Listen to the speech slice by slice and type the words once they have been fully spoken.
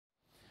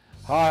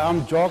Hi,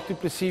 I'm Jacques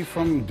Duplessis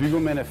from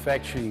Dougal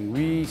Manufacturing.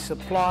 We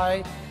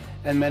supply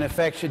and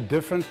manufacture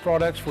different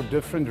products for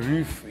different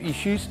roof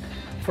issues,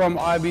 from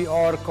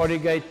IBR,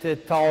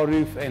 corrugated, tile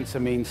roof and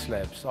cement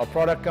slabs. Our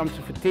product comes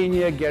with a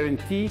 10-year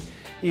guarantee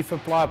if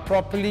applied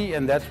properly,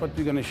 and that's what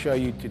we're going to show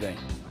you today.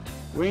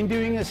 When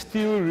doing a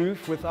steel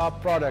roof with our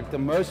product, the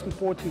most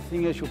important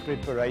thing is your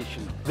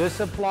preparation. This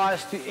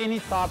applies to any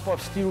type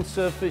of steel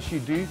surface you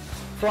do,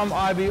 from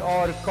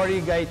IBR,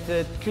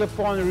 corrugated,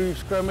 clip-on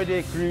roofs,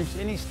 chromadeck roofs,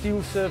 any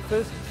steel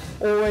surface.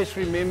 Always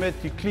remember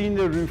to clean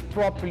the roof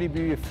properly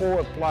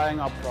before applying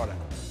our product.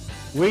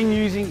 When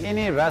using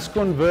any rust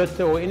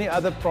converter or any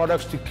other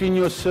products to clean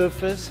your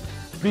surface,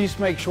 please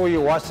make sure you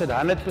wash it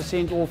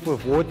 100% off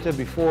with water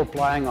before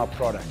applying our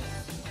product.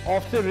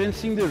 After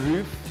rinsing the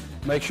roof,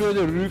 make sure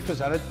the roof is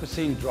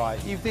 100% dry.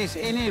 If there's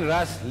any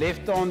rust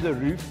left on the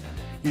roof,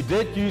 you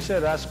did use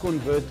a rust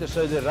converter,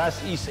 so the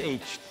rust is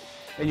etched.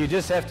 And you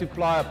just have to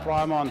apply a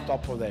primer on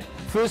top of that.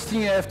 First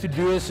thing you have to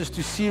do is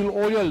to seal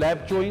all your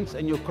lap joints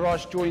and your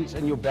cross joints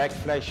and your back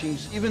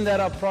flashings. Even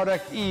that our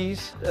product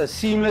is a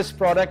seamless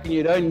product and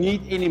you don't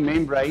need any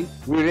membrane,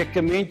 we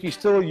recommend you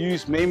still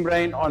use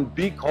membrane on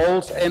big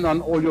holes and on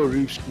all your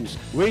roof screws.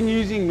 When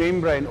using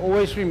membrane,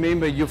 always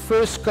remember your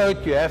first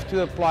coat you have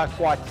to apply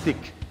quite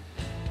thick.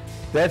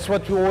 That's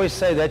what we always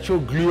say, that's your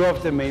glue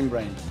of the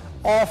membrane.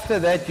 After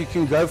that you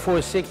can go for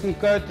a second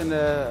coat and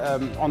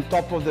on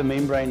top of the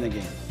membrane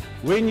again.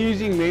 When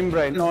using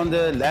membrane on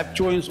the lap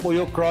joints or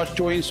your cross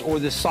joints or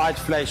the side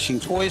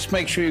flashings, always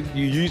make sure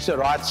you use the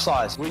right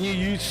size. When you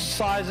use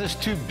sizes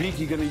too big,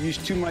 you're going to use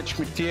too much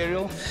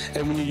material,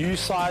 and when you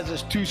use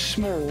sizes too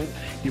small,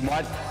 you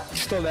might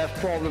still have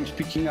problems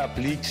picking up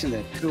leaks in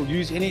it. You'll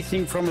use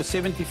anything from a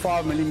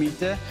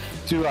 75mm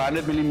to a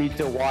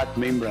 100mm wide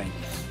membrane.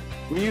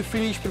 When you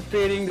finish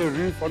preparing the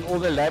roof on all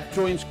the lap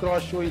joints,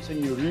 cross joints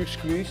and your roof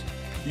screws,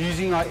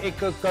 using our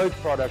Eco Coat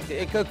product.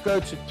 The Eco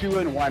Coat's a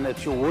 2-in-1.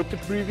 It's your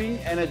waterproofing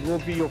and it will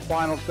be your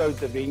final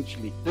coat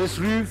eventually. This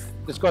roof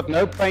has got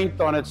no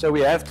paint on it, so we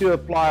have to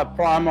apply a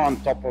primer on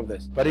top of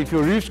this. But if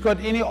your roof's got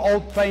any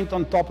old paint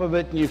on top of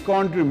it and you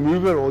can't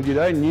remove it or you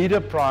don't need a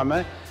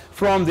primer,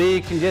 from there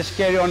you can just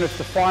carry on with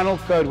the final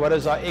coat, what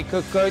is our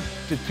Eco Coat,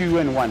 the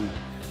 2-in-1.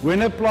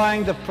 When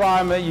applying the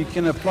primer, you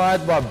can apply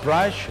it by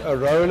brush, a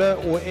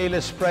roller or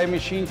airless spray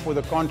machine for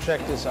the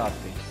contractors out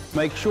there.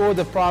 Make sure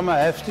the primer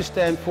has to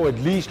stand for at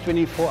least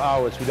 24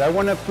 hours. We don't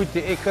want to put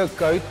the Eco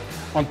Coat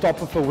on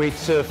top of a wet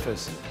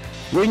surface.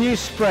 When you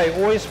spray,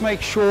 always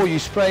make sure you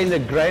spray in the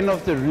grain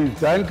of the roof.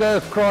 Don't go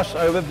across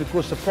over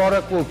because the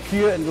product will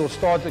cure and will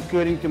start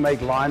occurring to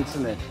make lines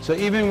in it. So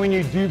even when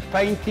you do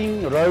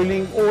painting,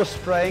 rolling or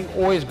spraying,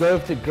 always go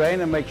with the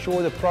grain and make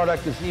sure the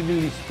product is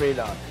evenly spread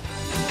out.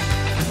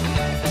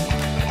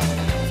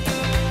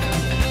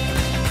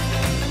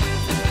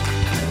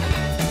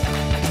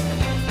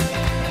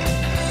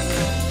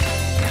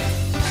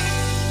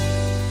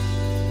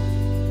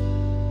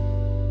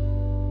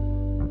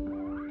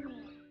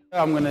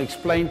 I'm going to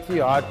explain to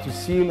you how to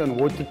seal and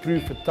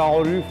waterproof a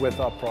tile roof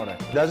with our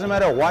product. It doesn't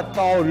matter what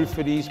tile roof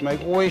it is,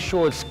 make always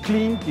sure it's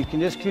cleaned. You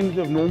can just clean it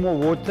with normal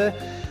water.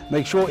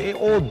 Make sure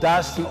all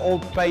dust and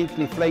old paint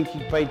and flaky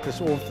paint is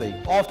off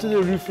there. After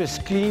the roof is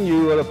clean,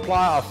 you will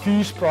apply our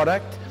fuse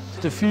product.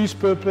 The fuse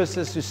purpose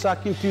is to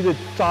suck into the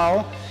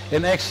tile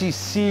and actually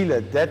seal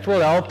it. That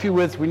will help you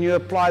with, when you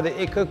apply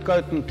the Eco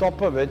Coat on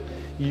top of it,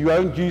 you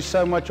won't use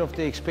so much of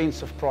the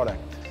expensive product.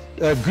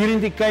 A good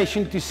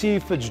indication to see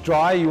if it's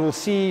dry, you will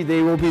see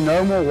there will be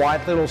no more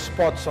white little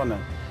spots on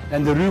it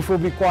and the roof will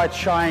be quite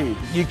shiny.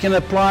 You can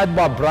apply it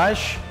by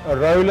brush, a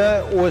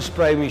roller or a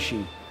spray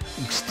machine.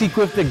 Stick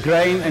with the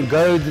grain and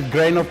go with the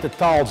grain of the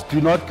tiles.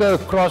 Do not go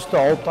across the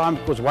whole time,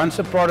 because once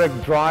the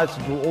product dries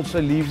it will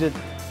also leave it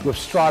with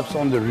stripes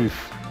on the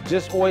roof.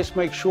 Just always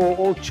make sure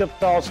all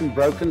chipped tiles and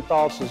broken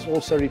tiles is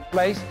also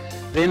replaced.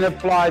 Then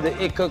apply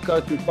the Eco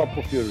Coat on top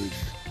of your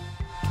roof.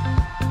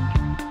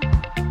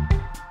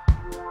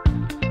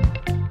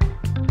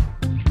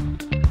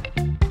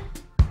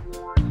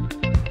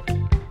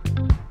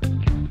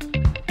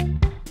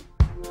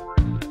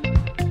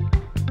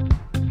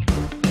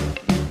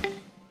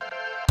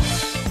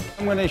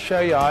 I'm going to show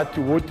you how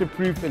to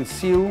waterproof and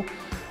seal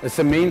a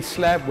cement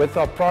slab with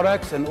our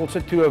products, and also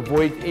to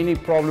avoid any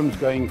problems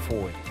going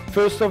forward.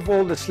 First of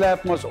all, the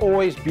slab must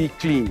always be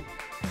clean.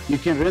 You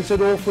can rinse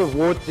it off with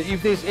water.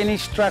 If there's any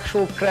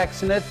structural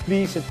cracks in it,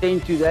 please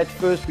attend to that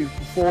first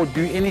before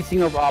do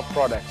anything of our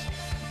products.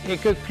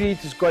 EcoCrete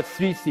has got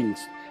 3 things.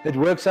 It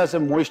works as a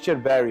moisture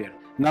barrier.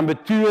 Number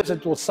 2 is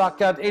it will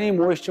suck out any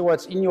moisture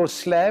what's in your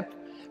slab.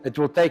 It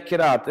will take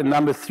it out. And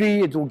number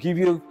 3, it will give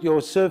you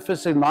your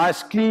surface a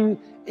nice clean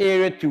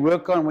area to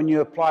work on when you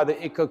apply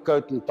the Eco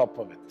Coat on top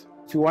of it.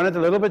 If you want it a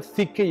little bit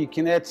thicker, you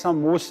can add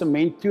some more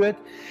cement to it,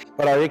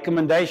 but our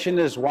recommendation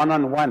is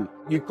 1-on-1.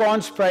 You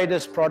can't spray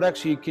this product,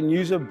 so you can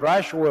use a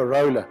brush or a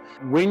roller.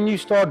 When you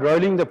start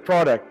rolling the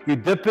product, you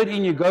dip it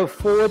in, you go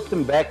forward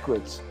and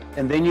backwards,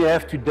 and then you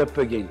have to dip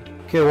again.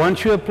 Okay,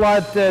 once you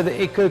applied the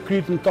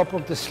EcoCrete on top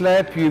of the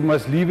slab, you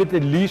must leave it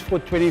at least for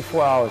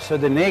 24 hours. So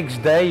the next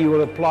day you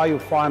will apply your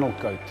final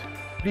coat.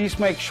 please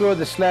make sure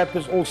the slab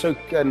is also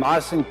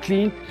nice and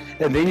clean,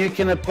 and then you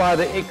can apply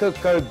the Eco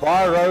Coat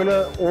by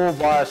roller or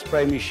via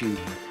spray machine.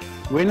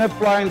 When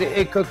applying the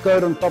Eco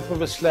Coat on top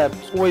of a slab,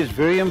 it's always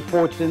very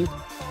important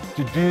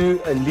to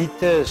do a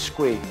liter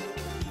square.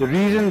 The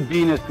reason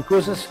being is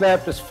because the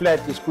slab is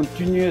flat, there's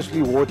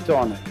continuously water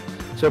on it.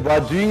 So by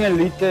doing a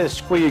liter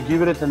square, you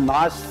give it a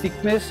nice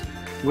thickness.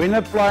 When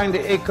applying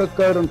the Eco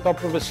Coat on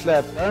top of a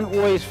slab, don't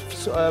always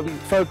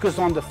focus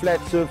on the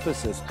flat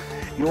surfaces.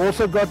 You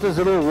also got those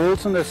little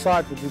walls on the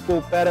side, which we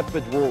call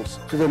parapet walls.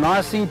 So the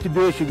nice thing to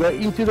do is you go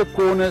into the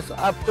corners,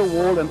 up the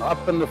wall and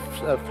up on the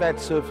flat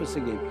surface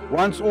again.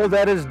 Once all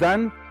that is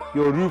done,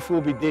 your roof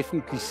will be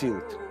definitely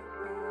sealed.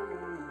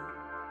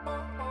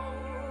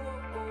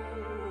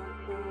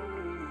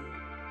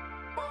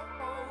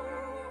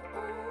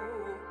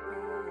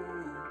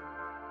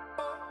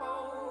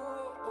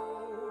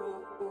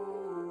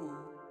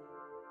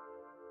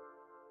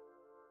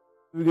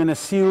 We're going to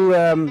seal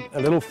a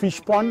little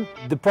fish pond.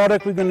 The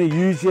product we're going to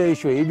use here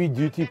is your heavy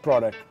duty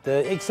product.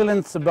 The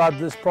excellence about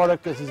this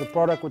product is it's a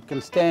product that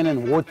can stand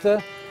in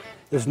water.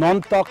 It's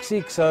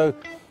non-toxic, so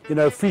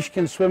fish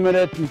can swim in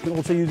it. You can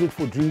also use it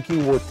for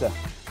drinking water.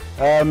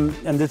 And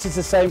this is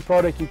the same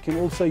product you can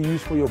also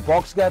use for your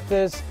box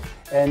gutters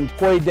and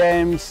koi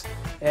dams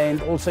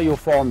and also your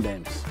farm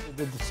dams.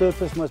 The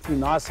surface must be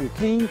nice and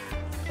clean,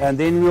 and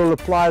then we'll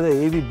apply the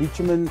heavy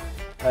bitumen,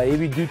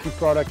 heavy duty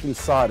product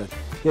inside it.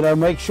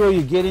 Make sure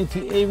you get into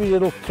every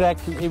little crack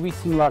and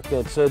everything like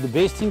that. So the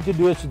best thing to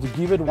do is to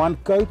give it one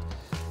coat,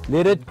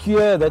 let it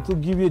cure. That will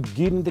give you a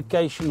good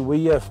indication where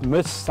you have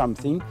missed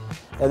something,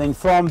 and then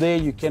from there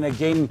you can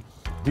again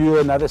do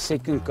another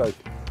second coat.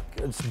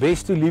 It's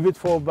best to leave it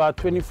for about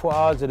 24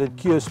 hours that it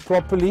cures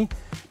properly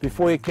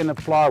before you can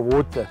apply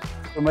water.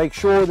 So make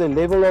sure the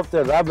level of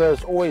the rubber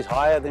is always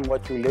higher than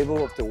what your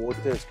level of the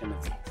water is going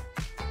to be.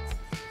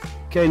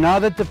 Okay, now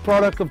that the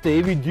product of the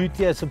heavy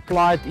duty has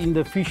applied in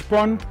the fish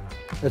pond,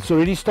 it's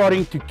already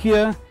starting to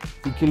cure.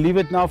 You can leave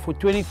it now for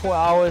 24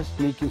 hours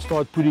and you can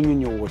start putting in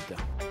your water.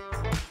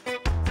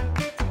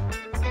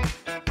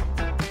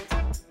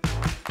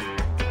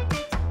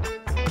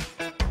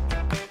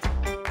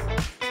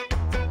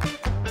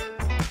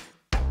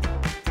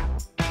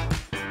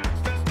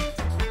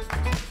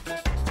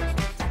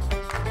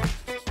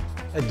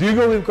 At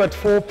Dougal we've got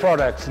 4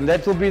 products, and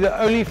that will be the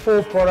only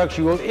 4 products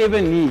you will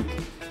ever need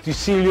to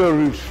seal your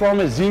roofs, from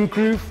a zinc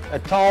roof, a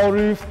tile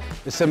roof,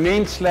 a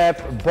cement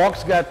slab,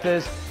 box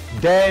gutters,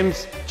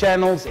 dams,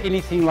 channels,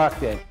 anything like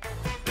that.